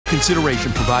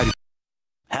Consideration provided.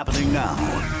 Happening now.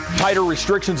 Tighter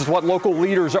restrictions is what local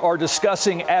leaders are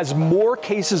discussing as more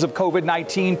cases of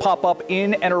COVID-19 pop up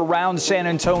in and around San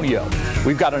Antonio.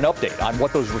 We've got an update on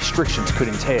what those restrictions could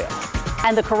entail.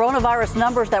 And the coronavirus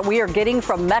numbers that we are getting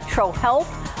from Metro Health,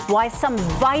 why some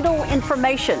vital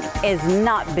information is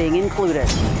not being included.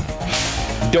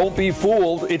 Don't be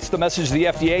fooled. It's the message the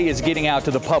FDA is getting out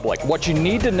to the public. What you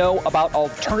need to know about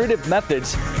alternative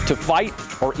methods to fight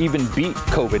or even beat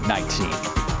COVID-19.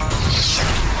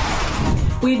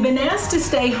 We've been asked to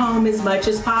stay home as much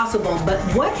as possible, but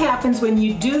what happens when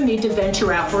you do need to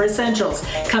venture out for essentials?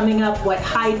 Coming up, what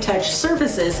high-touch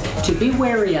surfaces to be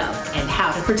wary of and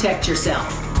how to protect yourself.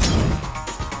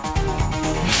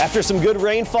 After some good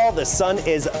rainfall, the sun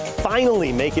is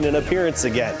finally making an appearance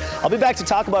again. I'll be back to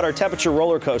talk about our temperature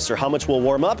roller coaster, how much we'll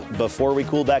warm up before we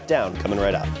cool back down, coming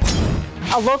right up.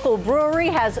 A local brewery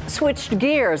has switched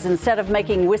gears. Instead of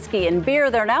making whiskey and beer,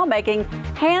 they're now making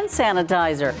hand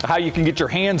sanitizer. How you can get your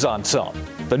hands on some.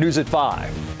 The News at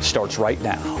 5 starts right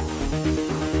now.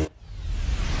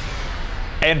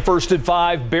 And first at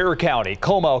 5, Bexar County,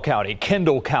 Comal County,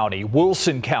 Kendall County,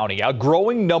 Wilson County. A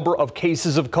growing number of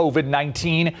cases of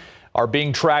COVID-19 are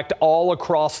being tracked all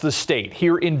across the state.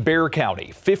 Here in Bexar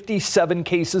County, 57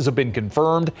 cases have been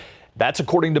confirmed. That's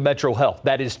according to Metro Health.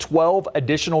 That is 12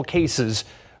 additional cases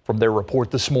from their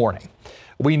report this morning.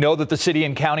 We know that the city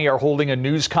and county are holding a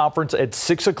news conference at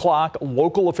 6 o'clock.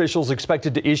 Local officials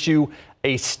expected to issue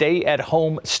a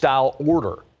stay-at-home style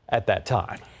order at that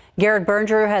time. Garrett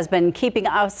Berger has been keeping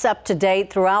us up to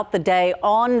date throughout the day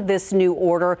on this new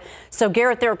order. So,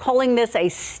 Garrett, they're calling this a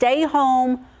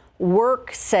stay-home,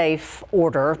 work-safe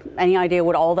order. Any idea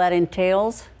what all that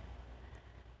entails?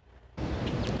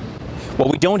 Well,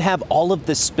 we don't have all of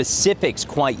the specifics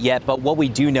quite yet, but what we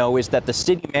do know is that the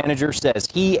city manager says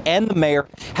he and the mayor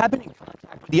have been in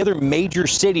contact with the other major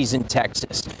cities in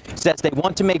Texas. Says they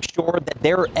want to make sure that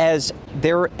they're as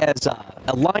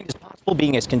aligned as possible,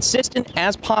 being as consistent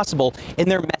as possible in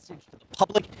their message to the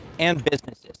public and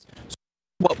businesses. So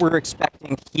what we're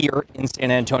expecting here in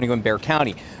San Antonio and Bexar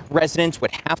County, residents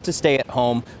would have to stay at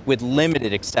home with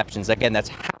limited exceptions. Again, that's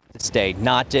have to stay,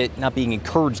 not being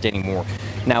encouraged anymore.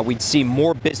 Now, we'd see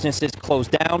more businesses close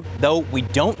down, though we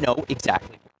don't know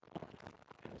exactly.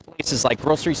 Places like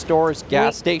grocery stores,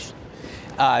 gas stations.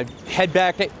 We're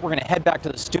going to head back to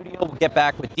the studio. We'll get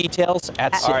back with details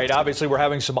at 6. All right, obviously we're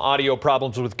having some audio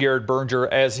problems with Garrett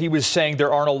Berger. As he was saying,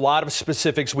 there aren't a lot of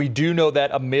specifics. We do know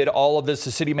that amid all of this,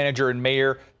 the city manager and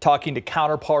mayor talking to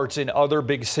counterparts in other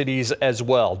big cities as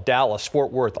well. Dallas,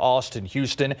 Fort Worth, Austin,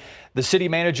 Houston. The city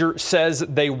manager says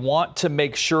they want to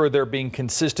make sure they're being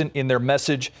consistent in their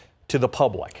message to the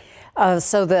public.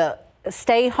 So the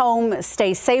stay home,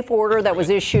 stay safe order that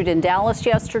was issued in Dallas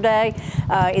yesterday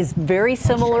is very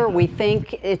similar, we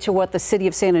think, to what the city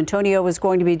of San Antonio is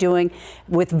going to be doing.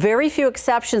 With very few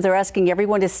exceptions, they're asking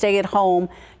everyone to stay at home.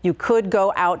 You could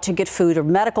go out to get food or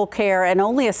medical care, and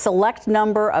only a select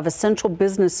number of essential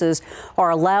businesses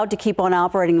are allowed to keep on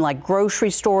operating, like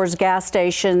grocery stores, gas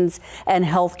stations, and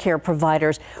healthcare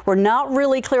providers. We're not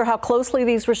really clear how closely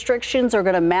these restrictions are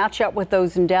going to match up with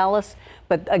those in Dallas.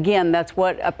 But again, that's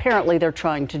what apparently they're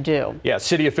trying to do. Yeah,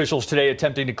 city officials today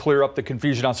attempting to clear up the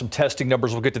confusion on some testing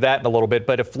numbers. We'll get to that in a little bit.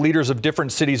 But if leaders of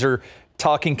different cities are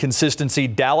talking consistency,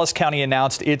 Dallas County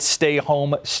announced its stay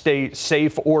home, stay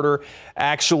safe order.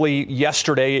 Actually,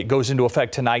 yesterday, it goes into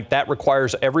effect tonight. That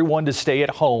requires everyone to stay at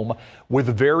home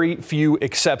with very few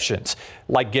exceptions,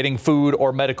 like getting food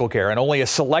or medical care. And only a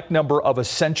select number of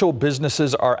essential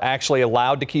businesses are actually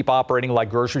allowed to keep operating, like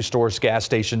grocery stores, gas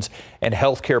stations, and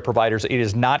healthcare providers. It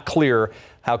is not clear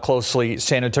how closely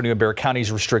San Antonio and Bexar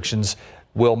County's restrictions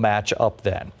will match up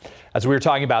then. As we were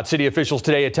talking about, city officials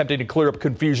today attempting to clear up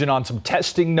confusion on some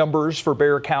testing numbers for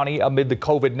Bexar County amid the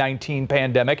COVID-19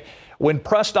 pandemic. When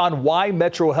pressed on why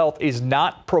Metro Health is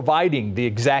not providing the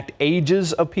exact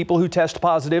ages of people who test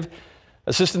positive,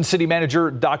 Assistant City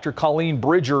Manager Dr. Colleen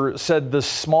Bridger said the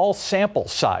small sample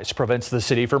size prevents the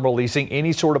city from releasing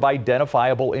any sort of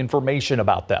identifiable information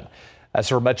about them. As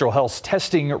for Metro Health's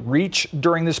testing reach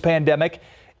during this pandemic,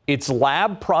 its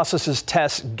lab processes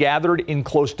tests gathered in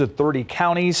close to 30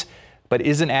 counties, but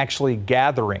isn't actually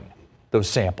gathering those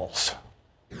samples.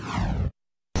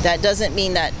 That doesn't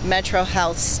mean that Metro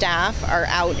Health staff are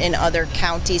out in other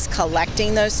counties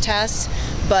collecting those tests,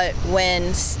 but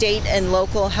when state and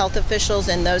local health officials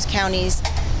in those counties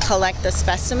collect the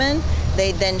specimen,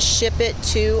 they then ship it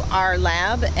to our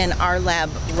lab, and our lab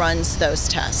runs those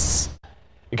tests.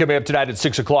 Coming up tonight at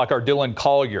 6 o'clock, our Dylan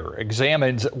Collier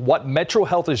examines what Metro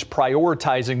Health is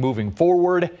prioritizing moving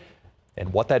forward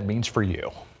and what that means for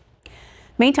you.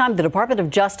 Meantime, the Department of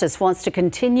Justice wants to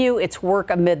continue its work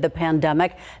amid the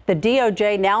pandemic. The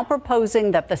DOJ now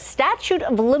proposing that the statute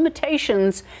of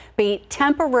limitations be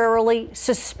temporarily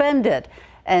suspended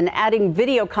and adding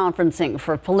video conferencing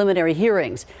for preliminary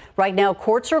hearings. Right now,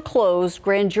 courts are closed.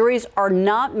 Grand juries are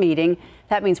not meeting.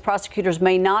 That means prosecutors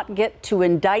may not get to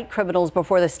indict criminals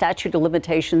before the statute of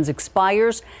limitations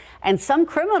expires. And some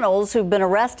criminals who've been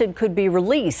arrested could be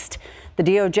released. The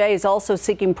DOJ is also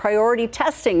seeking priority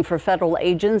testing for federal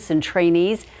agents and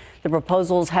trainees. The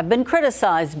proposals have been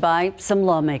criticized by some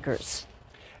lawmakers.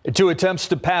 2 attempts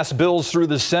to pass bills through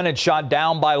the Senate shot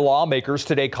down by lawmakers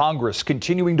today. Congress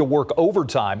continuing to work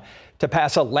overtime to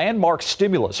pass a landmark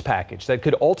stimulus package that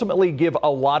could ultimately give a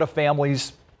lot of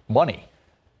families money.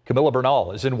 Camilla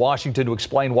Bernal is in Washington to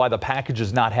explain why the package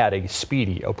has not had a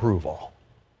speedy approval.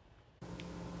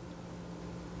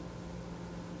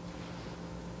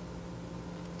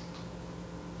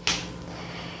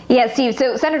 Yeah, Steve,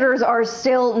 so senators are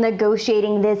still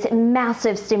negotiating this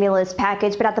massive stimulus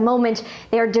package, but at the moment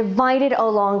they are divided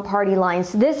along party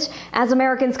lines. This as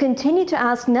Americans continue to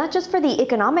ask not just for the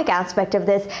economic aspect of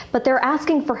this, but they're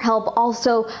asking for help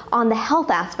also on the health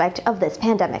aspect of this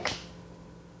pandemic.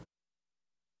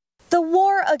 The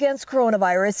war against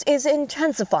coronavirus is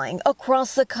intensifying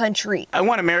across the country. I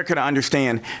want America to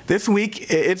understand this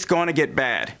week it's going to get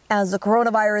bad. As the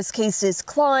coronavirus cases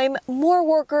climb, more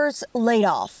workers laid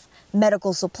off.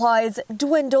 Medical supplies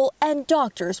dwindle and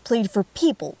doctors plead for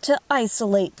people to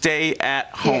isolate. Stay at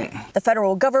home. The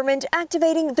federal government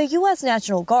activating the U.S.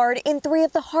 National Guard in 3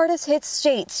 of the hardest hit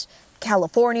states: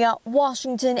 California,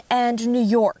 Washington, and New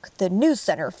York, the new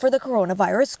center for the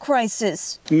coronavirus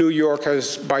crisis. New York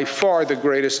has by far the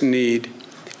greatest need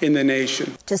in the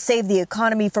nation. To save the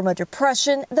economy from a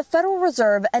depression, the Federal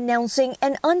Reserve announcing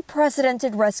an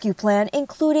unprecedented rescue plan,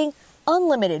 including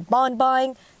unlimited bond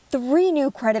buying, 3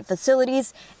 new credit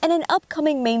facilities, and an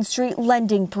upcoming Main Street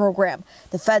lending program.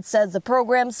 The Fed says the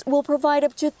programs will provide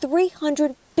up to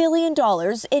 $300 billion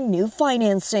in new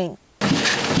financing.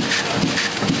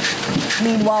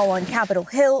 Meanwhile, on Capitol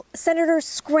Hill, senators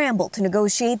scramble to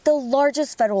negotiate the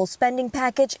largest federal spending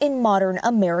package in modern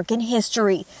American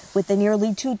history. With the nearly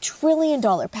 $2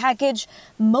 trillion package,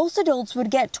 most adults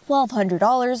would get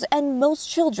 $1,200 and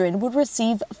most children would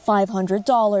receive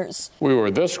 $500. We were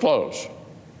this close.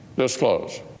 This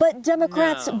close. But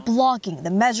Democrats blocking the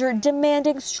measure,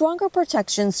 demanding stronger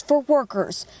protections for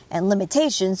workers and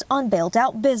limitations on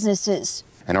bailed-out businesses.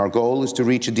 And our goal is to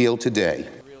reach a deal today.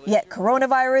 Yet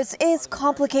coronavirus is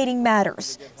complicating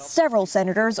matters. Several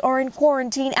senators are in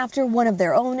quarantine after one of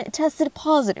their own tested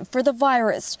positive for the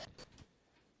virus.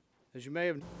 As you may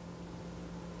have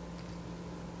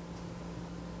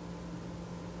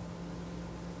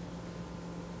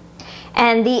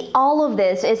And all of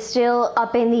this is still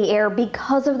up in the air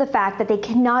because of the fact that they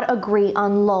cannot agree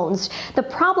on loans. The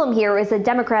problem here is that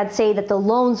Democrats say that the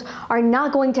loans are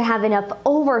not going to have enough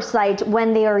oversight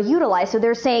when they are utilized. So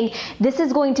they're saying this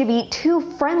is going to be too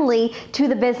friendly to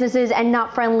the businesses and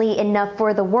not friendly enough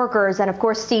for the workers. And of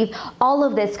course, Steve, all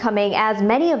of this coming as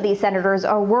many of these senators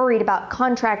are worried about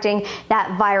contracting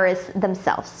that virus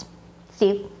themselves.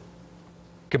 Steve?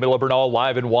 Camilla Bernal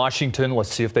live in Washington.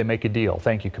 Let's see if they make a deal.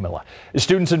 Thank you, Camilla.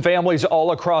 Students and families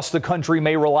all across the country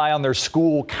may rely on their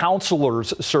school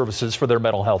counselors' services for their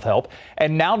mental health help.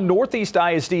 And now Northeast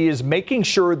ISD is making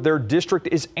sure their district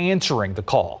is answering the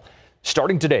call.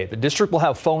 Starting today, the district will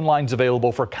have phone lines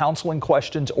available for counseling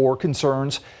questions or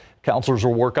concerns. Counselors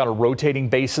will work on a rotating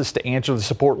basis to answer the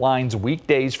support lines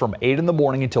weekdays from 8 in the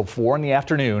morning until 4 in the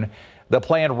afternoon. The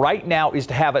plan right now is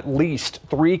to have at least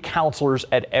 3 counselors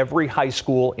at every high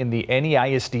school in the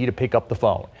NEISD to pick up the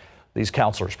phone. These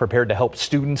counselors prepared to help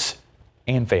students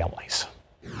and families.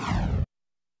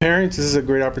 Parents, this is a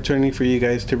great opportunity for you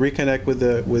guys to reconnect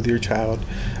with your child,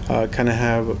 kind of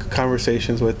have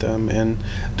conversations with them and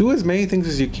do as many things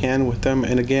as you can with them.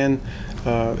 And again,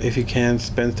 if you can,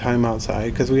 spend time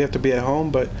outside, because we have to be at home,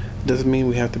 but it doesn't mean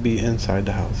we have to be inside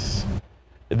the house.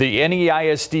 The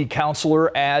NEISD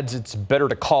counselor adds it's better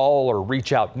to call or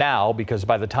reach out now, because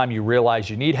by the time you realize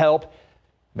you need help, it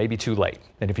may be too late.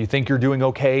 And if you think you're doing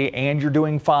okay and you're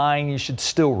doing fine, you should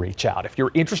still reach out. If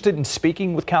you're interested in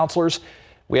speaking with counselors,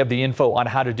 we have the info on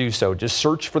how to do so. Just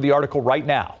search for the article right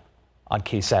now on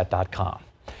KSAT.com.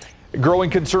 Growing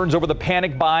concerns over the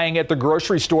panic buying at the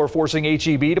grocery store, forcing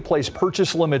H-E-B to place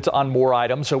purchase limits on more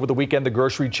items. Over the weekend, the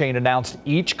grocery chain announced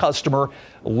each customer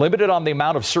limited on the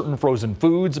amount of certain frozen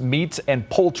foods, meats, and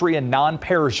poultry and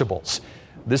non-perishables.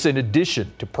 This in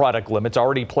addition to product limits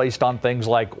already placed on things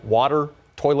like water,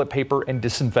 toilet paper, and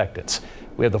disinfectants.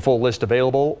 We have the full list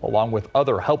available, along with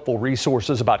other helpful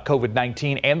resources about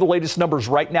COVID-19 and the latest numbers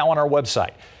right now on our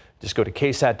website. Just go to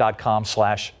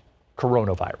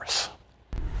ksat.com/coronavirus.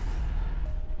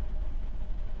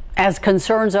 As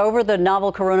concerns over the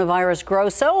novel coronavirus grow,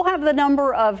 so have the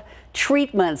number of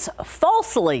treatments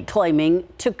falsely claiming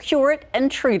to cure it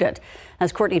and treat it.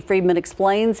 As Courtney Friedman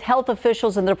explains, health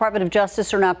officials in the Department of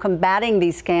Justice are now combating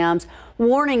these scams,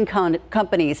 warning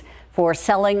companies for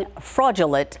selling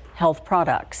fraudulent health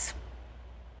products.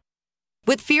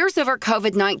 With fears over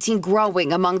COVID-19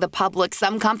 growing among the public,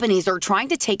 some companies are trying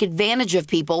to take advantage of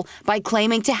people by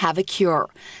claiming to have a cure.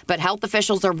 But health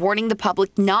officials are warning the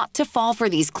public not to fall for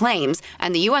these claims,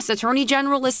 and the U.S. Attorney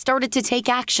General has started to take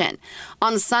action.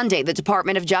 On Sunday, the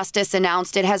Department of Justice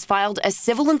announced it has filed a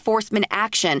civil enforcement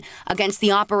action against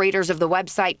the operators of the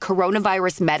website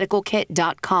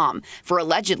coronavirusmedicalkit.com for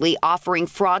allegedly offering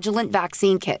fraudulent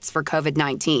vaccine kits for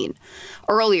COVID-19.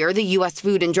 Earlier, the U.S.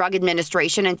 Food and Drug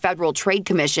Administration and Federal Trade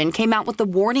Commission came out with a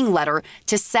warning letter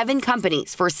to 7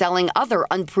 companies for selling other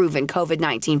unproven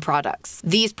COVID-19 products.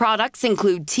 These products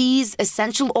include teas,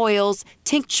 essential oils,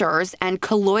 tinctures, and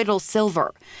colloidal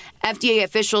silver. FDA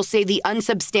officials say the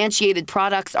unsubstantiated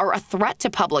products are a threat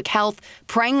to public health,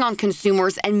 preying on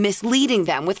consumers and misleading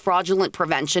them with fraudulent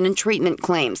prevention and treatment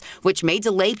claims, which may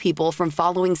delay people from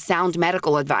following sound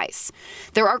medical advice.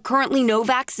 There are currently no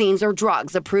vaccines or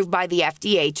drugs approved by the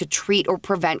FDA to treat or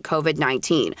prevent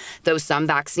COVID-19, though some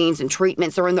vaccines and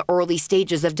treatments are in the early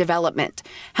stages of development.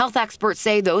 Health experts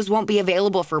say those won't be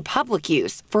available for public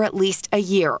use for at least a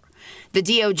year. The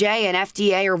DOJ and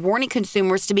FDA are warning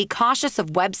consumers to be cautious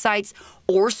of websites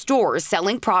or stores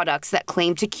selling products that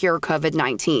claim to cure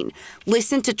COVID-19.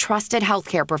 Listen to trusted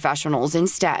healthcare professionals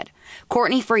instead.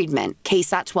 Courtney Friedman,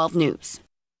 KSAT 12 News.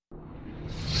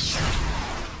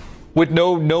 With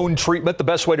no known treatment, the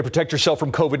best way to protect yourself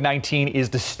from COVID-19 is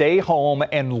to stay home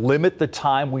and limit the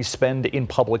time we spend in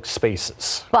public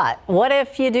spaces. But what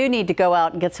if you do need to go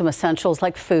out and get some essentials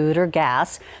like food or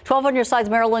gas? 12 on your side's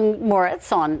Marilyn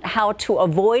Moritz on how to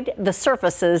avoid the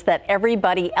surfaces that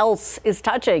everybody else is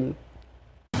touching.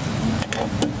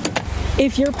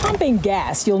 If you're pumping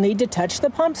gas, you'll need to touch the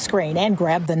pump screen and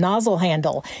grab the nozzle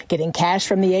handle. Getting cash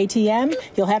from the ATM,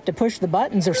 you'll have to push the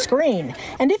buttons or screen.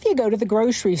 And if you go to the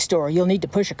grocery store, you'll need to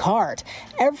push a cart.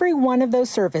 Every one of those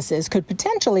surfaces could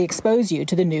potentially expose you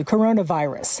to the new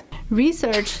coronavirus.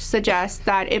 Research suggests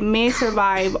that it may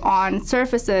survive on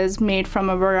surfaces made from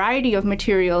a variety of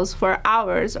materials for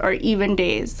hours or even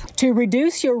days. To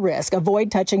reduce your risk,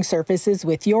 avoid touching surfaces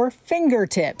with your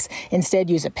fingertips. Instead,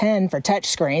 use a pen for touch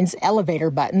screens, elevator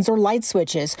buttons, or light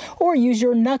switches, or use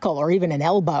your knuckle or even an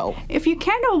elbow. If you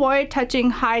can't avoid touching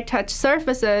high-touch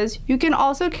surfaces, you can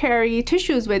also carry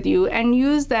tissues with you and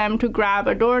use them to grab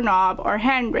a doorknob or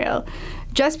handrail.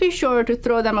 Just be sure to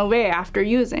throw them away after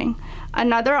using.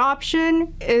 Another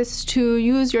option is to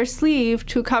use your sleeve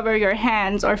to cover your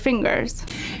hands or fingers.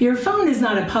 Your phone is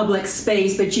not a public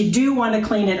space, but you do want to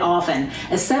clean it often.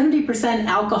 A 70%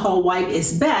 alcohol wipe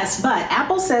is best, but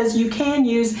Apple says you can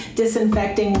use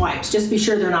disinfecting wipes. Just be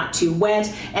sure they're not too wet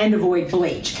and avoid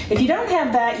bleach. If you don't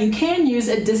have that, you can use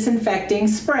a disinfecting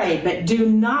spray, but do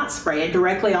not spray it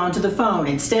directly onto the phone.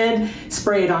 Instead,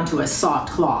 spray it onto a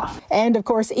soft cloth. And of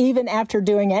course, even after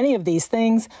doing any of these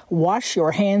things, wash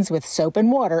your hands with soap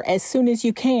and water as soon as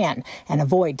you can and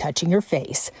avoid touching your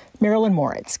face. Marilyn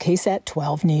Moritz, KSAT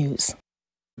 12 News.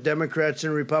 Democrats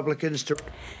and Republicans to.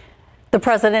 The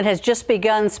president has just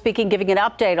begun speaking, giving an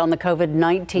update on the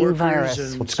COVID-19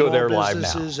 virus. Let's go there live now.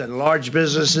 Businesses and large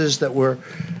businesses that were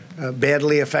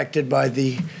badly affected by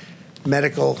the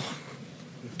medical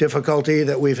difficulty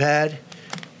that we've had.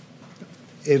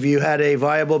 If you had a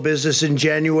viable business in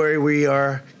January, we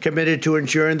are committed to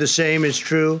ensuring the same is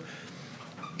true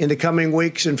in the coming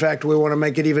weeks. In fact, we want to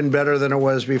make it even better than it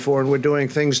was before, and we're doing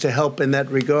things to help in that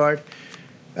regard.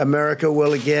 America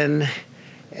will again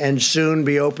and soon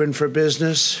be open for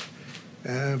business,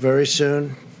 very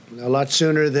soon, a lot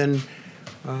sooner than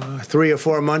 3 or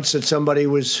 4 months that somebody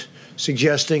was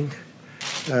suggesting.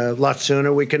 A lot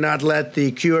sooner. We cannot let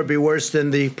the cure be worse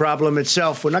than the problem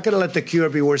itself. We're not going to let the cure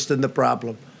be worse than the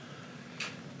problem.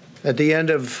 At the end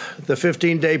of the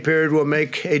 15-day period, we'll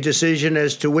make a decision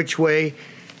as to which way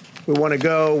we want to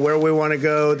go, where we want to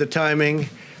go, the timing,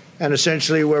 and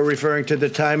essentially we're referring to the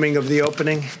timing of the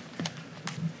opening,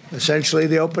 essentially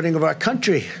the opening of our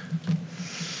country,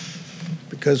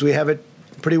 because we have it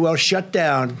pretty well shut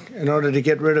down in order to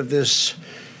get rid of this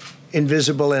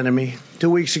invisible enemy. 2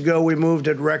 weeks ago, we moved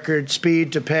at record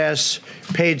speed to pass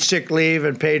paid sick leave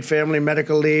and paid family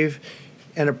medical leave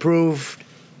and approved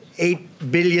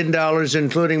 $8 billion,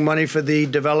 including money for the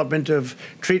development of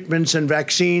treatments and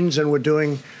vaccines, and we're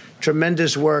doing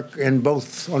tremendous work on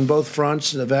both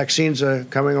fronts. The vaccines are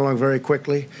coming along very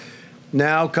quickly.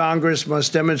 Now Congress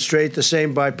must demonstrate the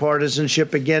same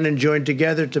bipartisanship again and join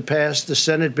together to pass the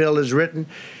Senate bill as written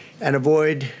and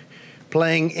avoid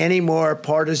playing any more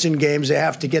partisan games. They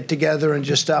have to get together and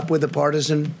just stop with the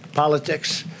partisan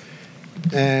politics.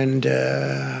 And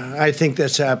I think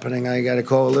that's happening. I got a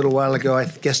call a little while ago. I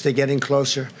guess they're getting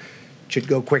closer. It should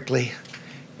go quickly.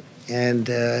 And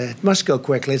it must go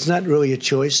quickly. It's not really a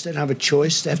choice. They don't have a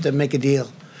choice. They have to make a deal.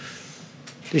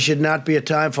 This should not be a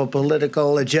time for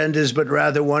political agendas, but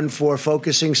rather one for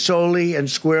focusing solely and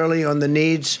squarely on the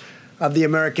needs of the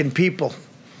American people.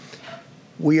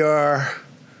 We are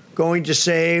going to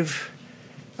save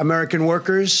American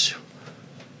workers,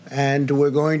 and we're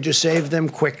going to save them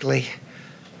quickly.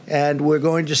 And we're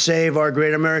going to save our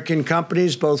great American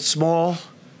companies, both small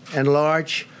and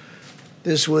large.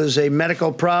 This was a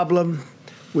medical problem.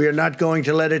 We are not going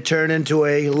to let it turn into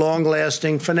a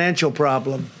long-lasting financial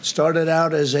problem. Started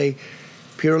out as a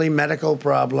purely medical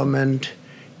problem, and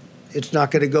it's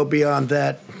not going to go beyond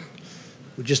that.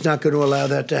 We're just not going to allow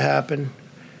that to happen.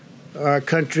 Our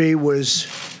country was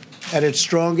at its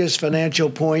strongest financial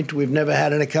point. We've never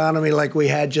had an economy like we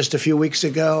had just a few weeks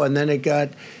ago, and then it got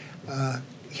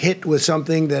hit with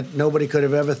something that nobody could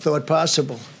have ever thought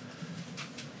possible.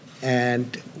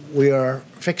 And we are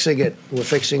fixing it. We're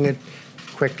fixing it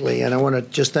quickly. And I want to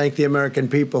just thank the American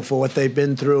people for what they've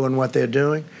been through and what they're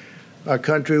doing. Our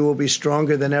country will be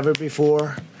stronger than ever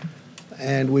before,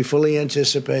 and we fully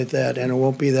anticipate that, and it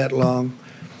won't be that long.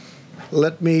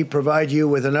 Let me provide you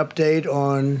with an update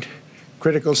on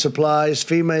critical supplies.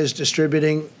 FEMA is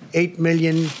distributing 8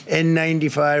 million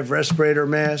N95 respirator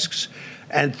masks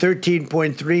and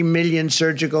 13.3 million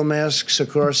surgical masks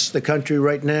across the country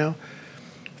right now.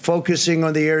 Focusing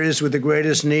on the areas with the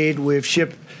greatest need, we've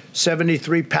shipped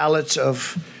 73 pallets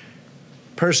of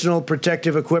personal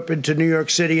protective equipment to New York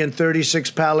City and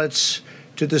 36 pallets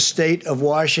to the state of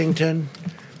Washington.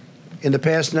 In the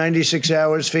past 96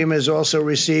 hours, FEMA has also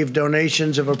received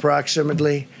donations of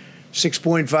approximately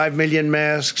 6.5 million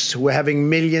masks. We're having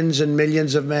millions and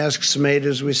millions of masks made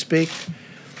as we speak,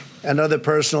 and other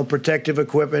personal protective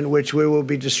equipment, which we will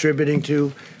be distributing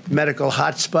to medical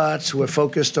hotspots. We're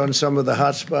focused on some of the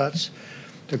hotspots.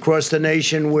 Across the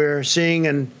nation, we're seeing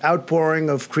an outpouring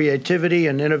of creativity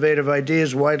and innovative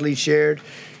ideas widely shared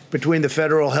between the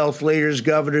federal health leaders,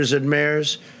 governors, and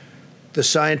mayors, the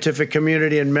scientific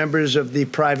community, and members of the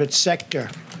private sector.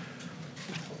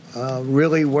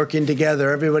 Really working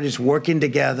together. Everybody's working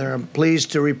together. I'm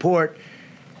pleased to report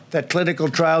that clinical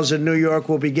trials in New York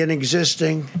will begin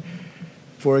existing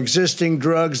for existing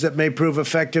drugs that may prove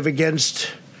effective against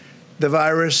the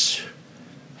virus.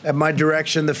 At my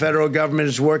direction, the federal government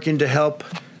is working to help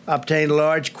obtain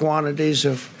large quantities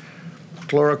of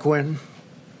chloroquine.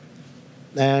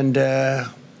 And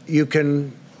you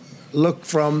can look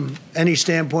from any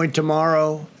standpoint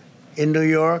tomorrow in New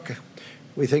York.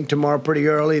 We think tomorrow pretty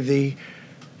early, the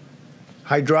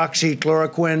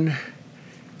hydroxychloroquine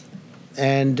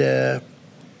and the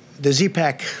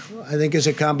Z-Pak, I think, is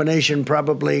a combination,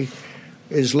 probably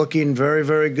is looking very,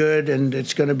 very good, and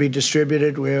it's going to be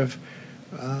distributed. We have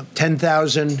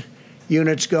 10,000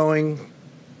 units going,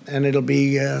 and it'll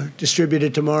be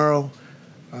distributed tomorrow.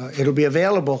 It'll be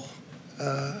available,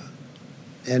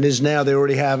 and is now. They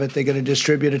already have it. They're going to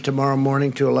distribute it tomorrow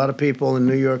morning to a lot of people in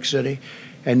New York City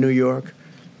and New York.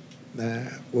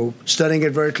 We're studying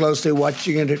it very closely,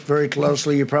 watching it very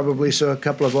closely. You probably saw a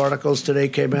couple of articles today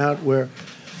came out where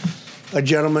a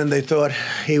gentleman, they thought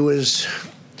he was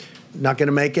not going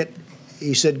to make it.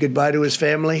 He said goodbye to his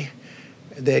family.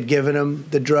 They had given him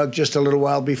the drug just a little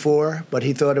while before, but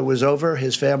he thought it was over.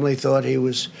 His family thought he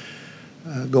was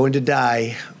going to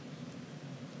die.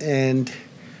 And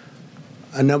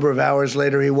a number of hours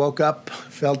later, he woke up,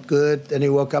 felt good. Then he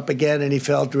woke up again, and he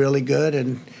felt really good,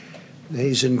 and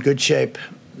he's in good shape.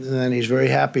 And he's very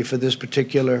happy for this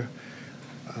particular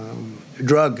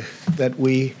drug that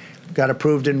we got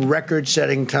approved in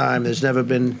record-setting time. There's never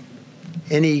been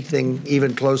anything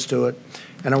even close to it.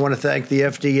 And I want to thank the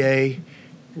FDA,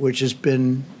 which has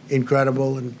been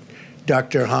incredible, and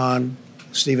Dr. Hahn,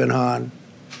 Stephen Hahn,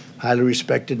 highly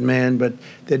respected man, but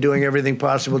they're doing everything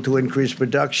possible to increase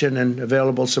production and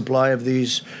available supply of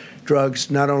these drugs,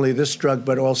 not only this drug,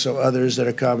 but also others that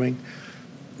are coming.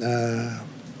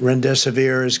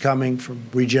 Remdesivir is coming from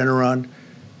Regeneron.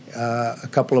 A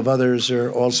couple of others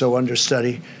are also under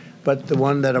study. But the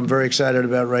one that I'm very excited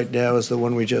about right now is the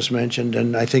one we just mentioned,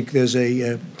 and I think there's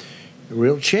a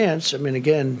real chance. I mean,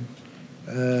 again,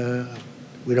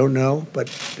 We don't know, but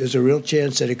there's a real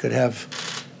chance that it could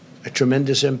have a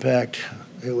tremendous impact.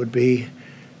 It would be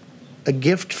a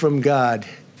gift from God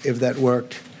if that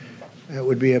worked. It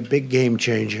would be a big game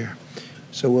changer.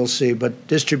 So we'll see. But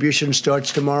distribution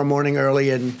starts tomorrow morning early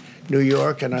in New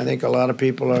York, and I think a lot of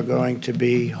people are going to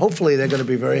be, hopefully they're going to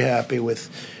be very happy with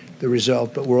the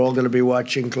result, but we're all going to be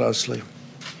watching closely.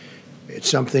 It's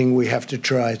something we have to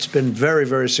try. It's been very,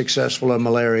 very successful in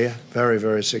malaria, very,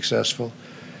 very successful.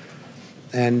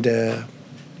 And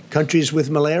countries with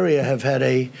malaria have had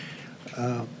a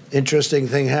interesting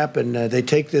thing happen. They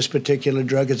take this particular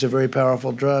drug. It's a very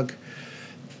powerful drug.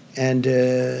 And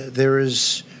there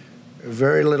is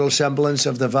very little semblance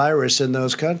of the virus in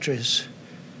those countries.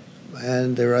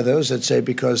 And there are those that say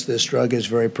because this drug is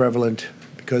very prevalent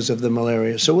because of the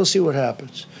malaria. So we'll see what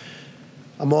happens.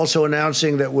 I'm also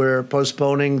announcing that we're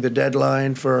postponing the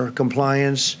deadline for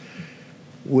compliance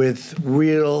with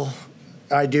real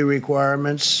ID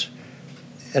requirements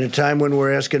at a time when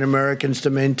we're asking Americans to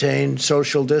maintain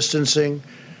social distancing.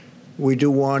 We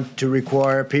do want to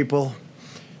require people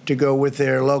to go with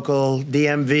their local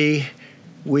DMV.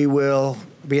 We will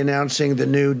be announcing the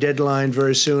new deadline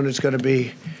very soon. It's going to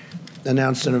be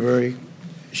announced in a very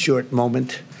short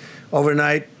moment.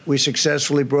 Overnight, we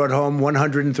successfully brought home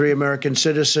 103 American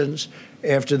citizens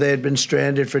after they had been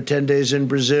stranded for 10 days in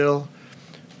Brazil.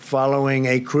 Following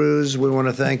a cruise, we want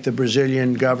to thank the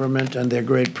Brazilian government and their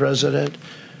great president.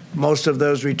 Most of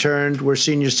those returned were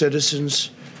senior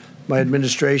citizens. My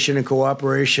administration, in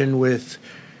cooperation with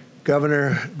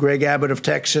Governor Greg Abbott of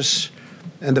Texas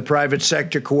and the private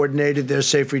sector, coordinated their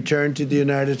safe return to the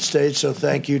United States. So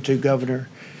thank you to Governor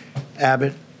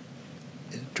Abbott.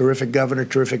 Terrific governor,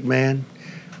 terrific man.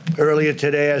 Earlier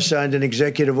today, I signed an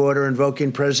executive order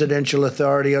invoking presidential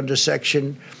authority under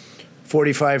Section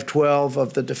 4512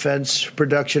 of the Defense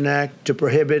Production Act to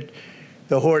prohibit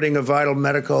the hoarding of vital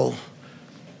medical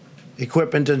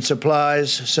equipment and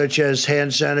supplies, such as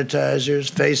hand sanitizers,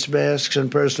 face masks,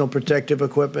 and personal protective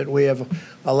equipment. We have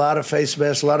a lot of face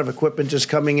masks, a lot of equipment just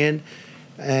coming in,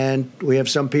 and we have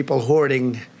some people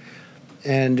hoarding.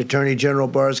 And Attorney General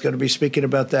Barr is going to be speaking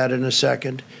about that in a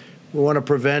second. We want to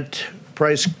prevent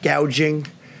price gouging,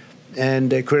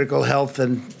 and critical health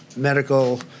and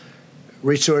medical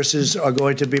resources are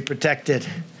going to be protected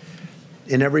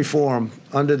in every form.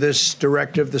 Under this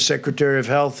directive, the Secretary of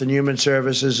Health and Human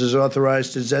Services is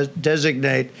authorized to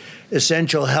designate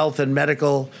essential health and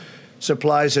medical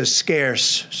supplies as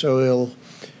scarce. So he'll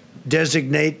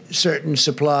designate certain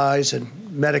supplies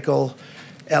and medical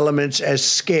elements as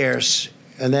scarce,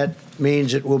 and that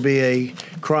means it will be a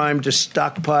crime to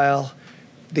stockpile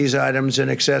these items in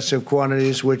excessive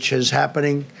quantities, which is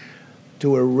happening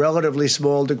to a relatively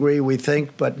small degree, we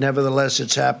think, but nevertheless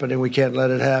it's happening. We can't let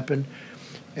it happen.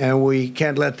 And we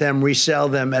can't let them resell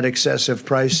them at excessive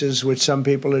prices, which some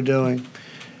people are doing.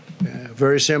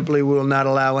 Very simply, we will not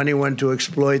allow anyone to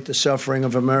exploit the suffering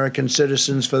of American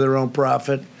citizens for their own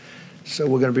profit. So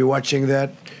we're going to be watching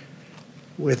that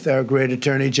with our great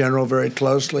Attorney General very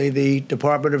closely. The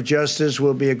Department of Justice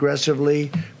will be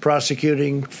aggressively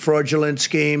prosecuting fraudulent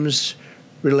schemes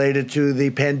related to the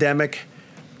pandemic.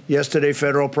 Yesterday,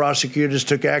 federal prosecutors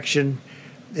took action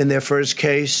in their first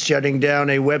case, shutting down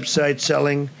a website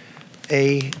selling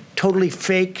a totally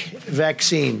fake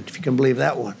vaccine, if you can believe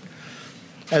that one.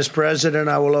 As president,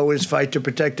 I will always fight to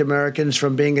protect Americans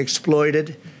from being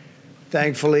exploited.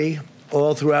 Thankfully,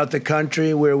 all throughout the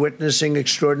country, we're witnessing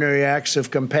extraordinary acts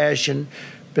of compassion,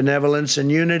 benevolence,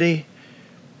 and unity.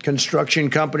 Construction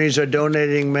companies are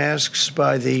donating masks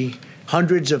by the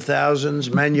hundreds of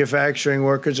thousands. Manufacturing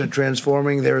workers are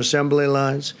transforming their assembly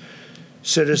lines.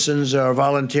 Citizens are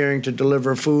volunteering to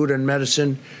deliver food and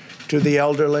medicine to the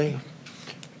elderly.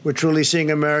 We're truly seeing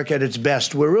America at its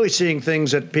best. We're really seeing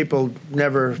things that people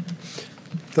never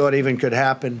thought even could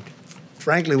happen.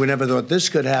 Frankly, we never thought this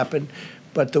could happen.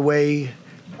 But the way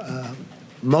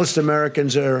most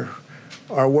Americans are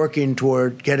working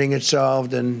toward getting it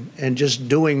solved and just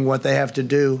doing what they have to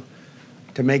do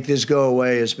to make this go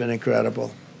away has been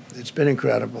incredible. It's been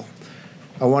incredible.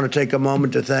 I want to take a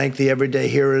moment to thank the everyday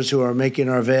heroes who are making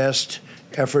our vast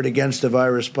effort against the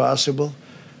virus possible.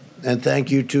 And thank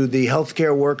you to the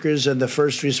healthcare workers and the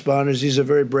first responders. These are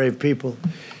very brave people.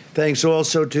 Thanks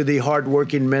also to the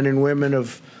hardworking men and women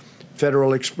of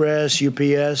Federal Express,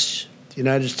 UPS, the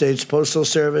United States Postal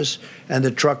Service, and the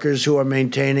truckers who are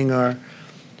maintaining our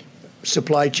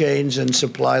supply chains and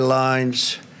supply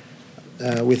lines.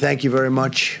 We thank you very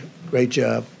much. Great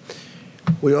job.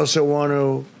 We also want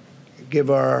to give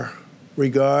our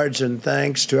regards and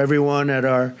thanks to everyone at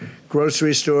our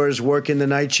grocery stores working the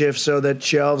night shift so that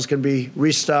shelves can be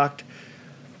restocked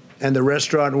and the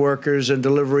restaurant workers and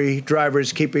delivery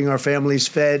drivers keeping our families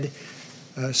fed.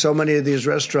 So many of these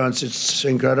restaurants, it's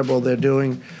incredible. They're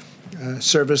doing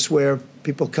service where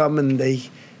people come and they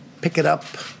pick it up,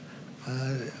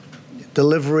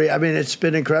 delivery. I mean, it's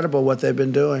been incredible what they've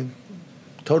been doing.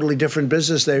 Totally different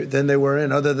business than they were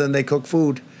in, other than they cook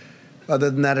food. Other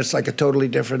than that, it's like a totally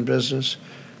different business.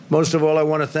 Most of all, I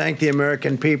want to thank the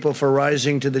American people for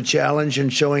rising to the challenge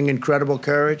and showing incredible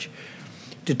courage,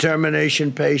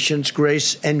 determination, patience,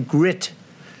 grace, and grit.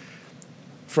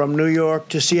 From New York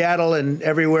to Seattle and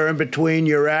everywhere in between,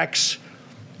 your acts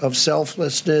of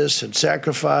selflessness and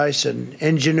sacrifice and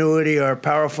ingenuity are a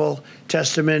powerful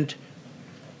testament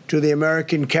to the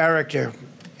American character.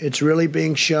 It's really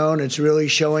being shown. It's really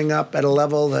showing up at a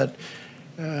level that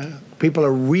people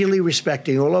are really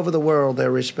respecting. All over the world,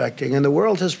 they're respecting. And the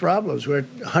world has problems. We're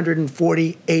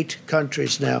 148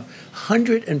 countries now.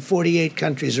 148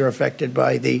 countries are affected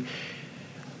by the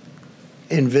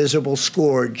invisible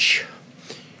scourge.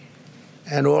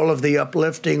 And all of the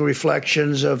uplifting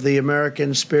reflections of the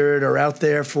American spirit are out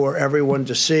there for everyone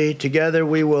to see. Together,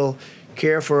 we will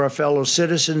care for our fellow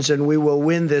citizens, and we will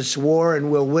win this war,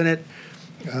 and we'll win it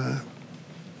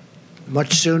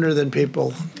much sooner than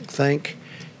people think.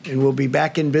 And we'll be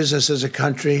back in business as a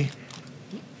country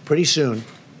pretty soon.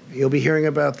 You'll be hearing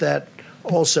about that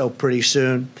also pretty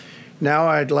soon. Now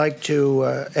I'd like to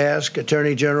ask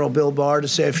Attorney General Bill Barr to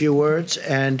say a few words,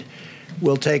 and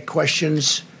we'll take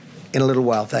questions in a little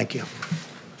while. Thank you.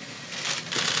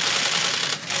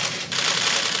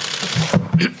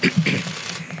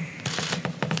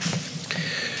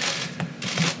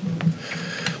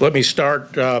 Let me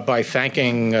start by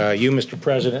thanking you, Mr.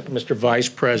 President, Mr. Vice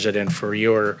President, for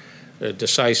your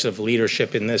decisive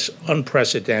leadership in this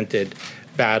unprecedented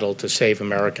battle to save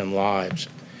American lives.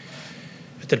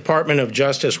 At the Department of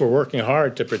Justice, we're working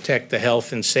hard to protect the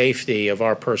health and safety of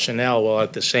our personnel while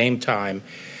at the same time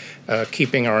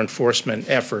keeping our enforcement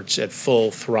efforts at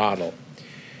full throttle.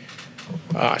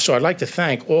 So I'd like to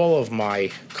thank all of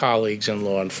my colleagues in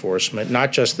law enforcement,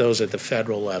 not just those at the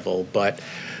federal level, but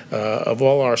of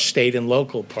all our state and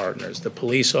local partners, the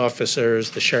police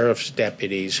officers, the sheriff's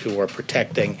deputies who are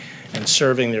protecting and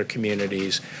serving their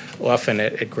communities, often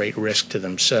at great risk to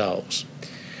themselves.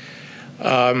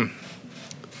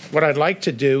 What I'd like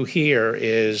to do here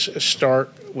is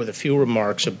start with a few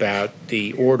remarks about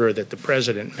the order that the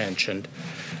President mentioned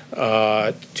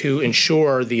to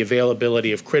ensure the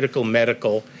availability of critical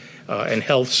medical and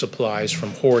health supplies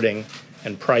from hoarding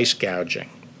and price gouging.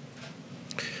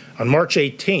 On March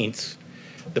 18th,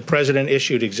 the President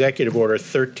issued Executive Order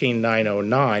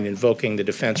 13909 invoking the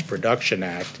Defense Production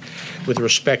Act with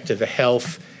respect to the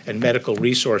health and medical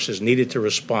resources needed to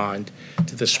respond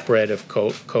to the spread of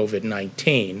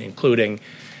COVID-19, including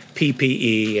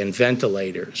PPE and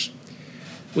ventilators.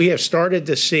 We have started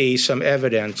to see some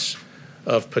evidence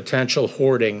of potential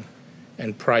hoarding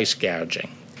and price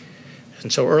gouging.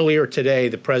 And so earlier today,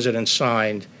 the President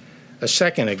signed a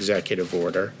second executive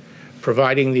order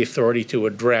providing the authority to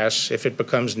address, if it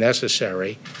becomes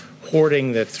necessary,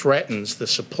 hoarding that threatens the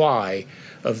supply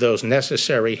of those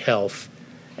necessary health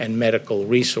and medical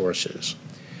resources.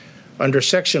 Under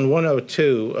Section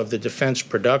 102 of the Defense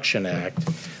Production Act,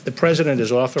 the President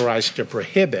is authorized to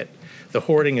prohibit the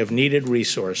hoarding of needed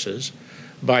resources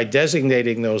by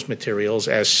designating those materials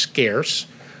as scarce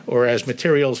or as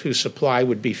materials whose supply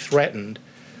would be threatened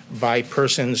by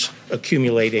persons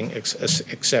accumulating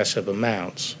excessive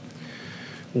amounts.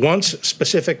 Once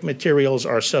specific materials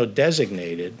are so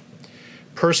designated,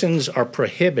 persons are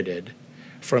prohibited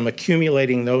from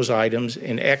accumulating those items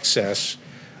in excess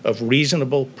of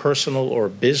reasonable personal or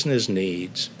business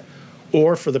needs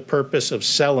or for the purpose of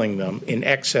selling them in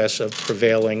excess of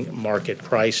prevailing market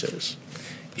prices.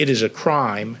 It is a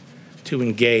crime to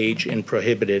engage in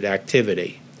prohibited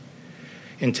activity.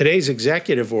 In today's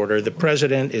executive order, the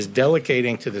President is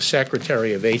delegating to the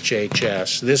Secretary of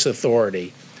HHS this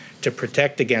authority to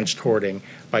protect against hoarding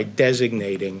by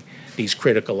designating these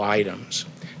critical items.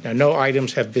 Now, no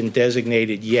items have been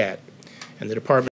designated yet, and the Department